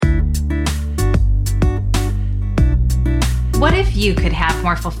you could have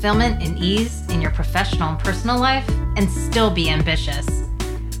more fulfillment and ease in your professional and personal life and still be ambitious.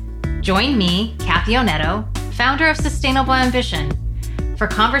 Join me, Kathy Oneto, founder of Sustainable Ambition, for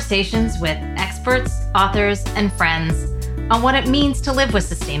conversations with experts, authors, and friends on what it means to live with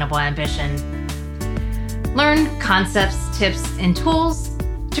sustainable ambition. Learn concepts, tips, and tools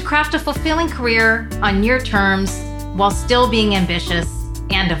to craft a fulfilling career on your terms while still being ambitious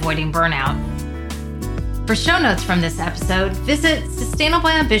and avoiding burnout. For show notes from this episode, visit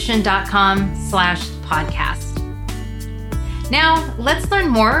sustainableambition.com/podcast. Now, let's learn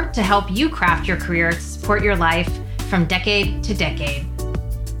more to help you craft your career to support your life from decade to decade.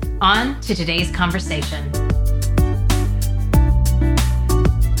 On to today's conversation.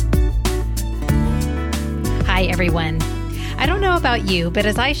 Hi, everyone. I don't know about you, but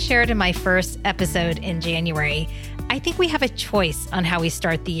as I shared in my first episode in January, I think we have a choice on how we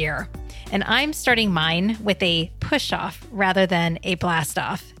start the year. And I'm starting mine with a push-off rather than a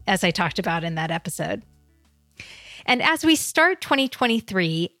blast-off, as I talked about in that episode. And as we start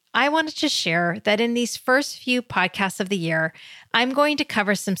 2023, I wanted to share that in these first few podcasts of the year, I'm going to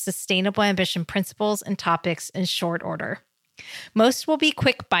cover some sustainable ambition principles and topics in short order. Most will be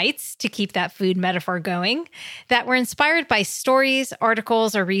quick bites to keep that food metaphor going that were inspired by stories,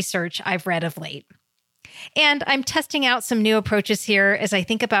 articles, or research I've read of late. And I'm testing out some new approaches here as I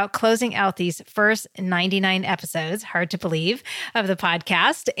think about closing out these first 99 episodes, hard to believe, of the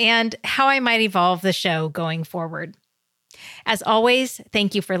podcast and how I might evolve the show going forward. As always,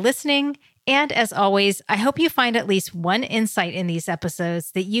 thank you for listening. And as always, I hope you find at least one insight in these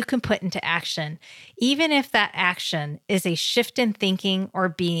episodes that you can put into action, even if that action is a shift in thinking or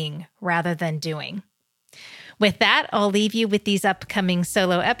being rather than doing. With that, I'll leave you with these upcoming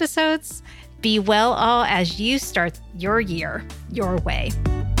solo episodes. Be well all as you start your year your way.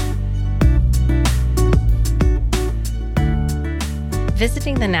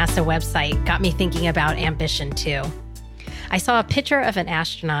 Visiting the NASA website got me thinking about ambition too. I saw a picture of an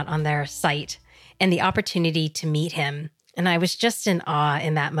astronaut on their site and the opportunity to meet him. And I was just in awe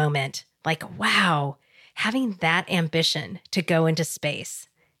in that moment. Like, wow, having that ambition to go into space,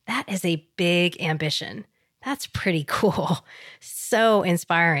 that is a big ambition. That's pretty cool. So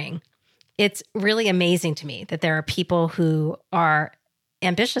inspiring. It's really amazing to me that there are people who are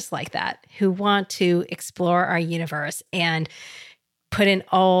ambitious like that, who want to explore our universe and put in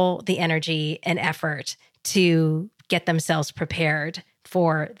all the energy and effort to get themselves prepared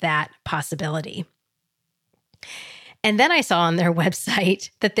for that possibility. And then I saw on their website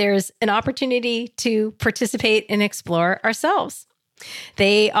that there's an opportunity to participate and explore ourselves.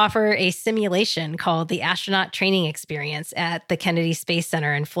 They offer a simulation called the Astronaut Training Experience at the Kennedy Space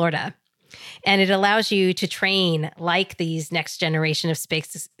Center in Florida. And it allows you to train like these next generation of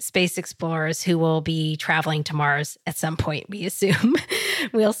space explorers who will be traveling to Mars at some point, we assume.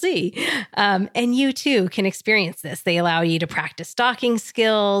 We'll see. And you too can experience this. They allow you to practice docking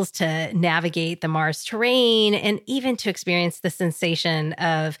skills, to navigate the Mars terrain, and even to experience the sensation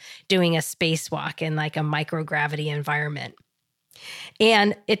of doing a spacewalk in like a microgravity environment.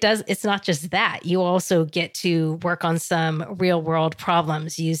 And it's not just that. You also get to work on some real world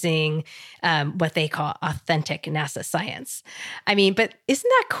problems using what they call authentic NASA science. I mean, but isn't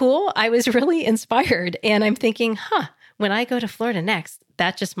that cool? I was really inspired and I'm thinking, when I go to Florida next,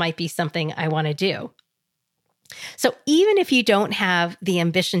 that just might be something I want to do. So even if you don't have the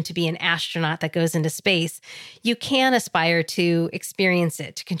ambition to be an astronaut that goes into space, you can aspire to experience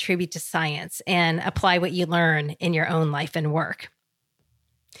it, to contribute to science, and apply what you learn in your own life and work.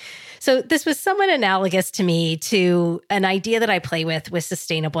 So this was somewhat analogous to me to an idea that I play with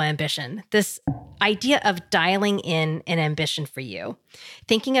sustainable ambition, this idea of dialing in an ambition for you,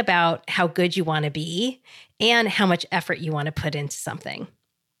 thinking about how good you want to be and how much effort you want to put into something.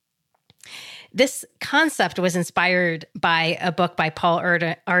 This concept was inspired by a book by Paul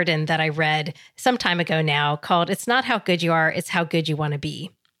Arden that I read some time ago now called It's Not How Good You Are, It's How Good You Want to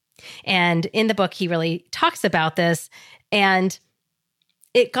Be. And in the book, he really talks about this. And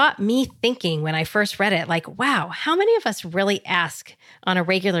it got me thinking when I first read it, like, wow, how many of us really ask on a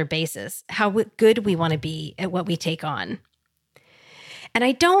regular basis how good we want to be at what we take on? And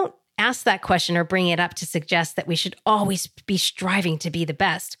I don't ask that question or bring it up to suggest that we should always be striving to be the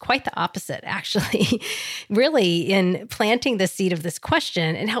best. Quite the opposite, actually. Really, in planting the seed of this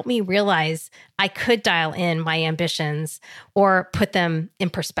question, it helped me realize I could dial in my ambitions or put them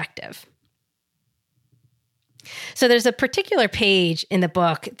in perspective. So there's a particular page in the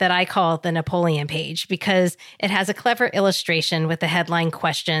book that I call the Napoleon page because it has a clever illustration with the headline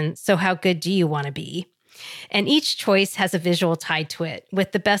question, so how good do you want to be? And each choice has a visual tied to it,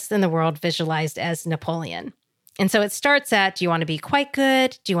 with the best in the world visualized as Napoleon. And so it starts at, do you want to be quite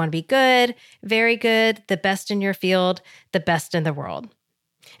good? Do you want to be good, very good, the best in your field, the best in the world?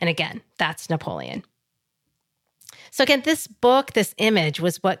 And again, that's Napoleon. So again, this book, this image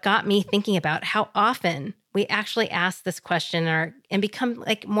was what got me thinking about how often we actually ask this question and become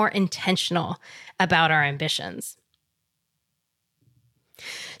like more intentional about our ambitions.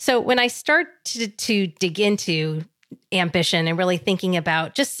 So when I start to dig into ambition and really thinking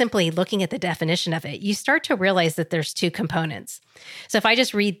about just simply looking at the definition of it, you start to realize that there's two components. So if I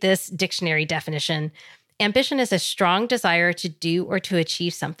just read this dictionary definition, ambition is a strong desire to do or to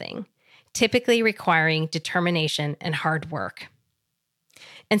achieve something, typically requiring determination and hard work.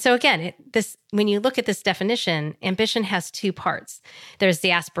 And so again, when you look at this definition, ambition has two parts. There's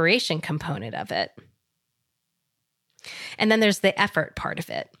the aspiration component of it, and then there's the effort part of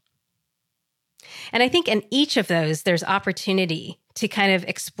it. And I think in each of those, there's opportunity to kind of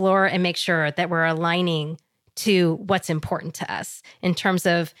explore and make sure that we're aligning to what's important to us in terms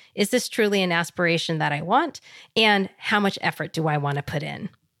of, is this truly an aspiration that I want? And how much effort do I want to put in?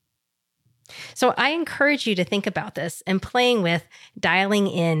 So I encourage you to think about this and playing with dialing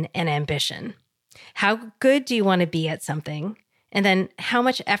in an ambition. How good do you want to be at something? And then how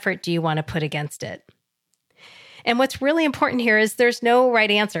much effort do you want to put against it? And what's really important here is there's no right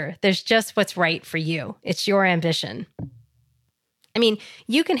answer. There's just what's right for you. It's your ambition. I mean,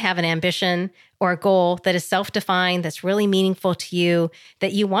 you can have an ambition or a goal that is self-defined, that's really meaningful to you,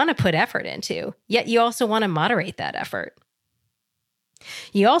 that you want to put effort into, yet you also want to moderate that effort.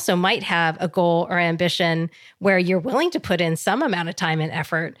 You also might have a goal or ambition where you're willing to put in some amount of time and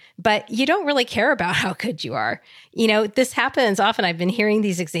effort, but you don't really care about how good you are. You know, this happens often. I've been hearing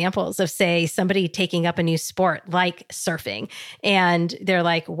these examples of, say, somebody taking up a new sport like surfing, and they're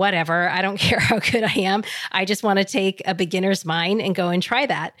like, whatever, I don't care how good I am. I just want to take a beginner's mind and go and try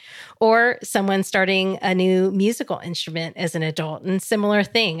that. Or someone starting a new musical instrument as an adult, and similar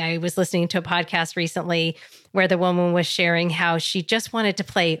thing. I was listening to a podcast recently where the woman was sharing how she just wanted to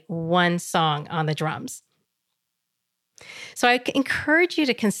play one song on the drums. So I encourage you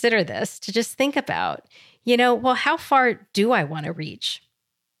to consider this, to just think about, well, how far do I want to reach?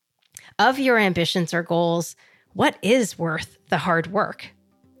 Of your ambitions or goals, what is worth the hard work?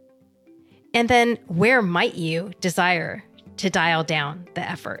 And then where might you desire to dial down the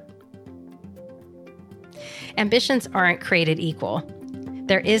effort? Ambitions aren't created equal.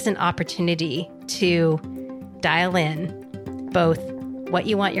 There is an opportunity to dial in both what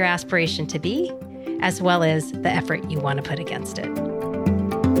you want your aspiration to be, as well as the effort you want to put against it.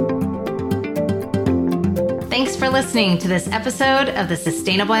 Thanks for listening to this episode of the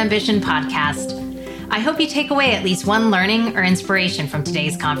Sustainable Ambition Podcast. I hope you take away at least one learning or inspiration from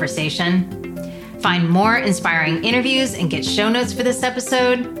today's conversation. Find more inspiring interviews and get show notes for this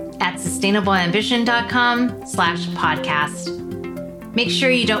episode at sustainableambition.com/podcast. Make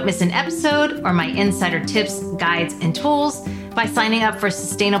sure you don't miss an episode or my insider tips, guides, and tools by signing up for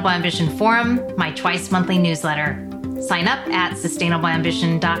Sustainable Ambition Forum, my twice-monthly newsletter. Sign up at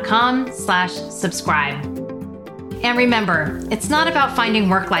sustainableambition.com/subscribe. And remember, it's not about finding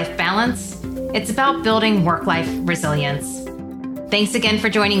work-life balance. It's about building work-life resilience. Thanks again for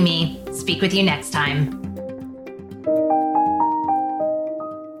joining me. Speak with you next time.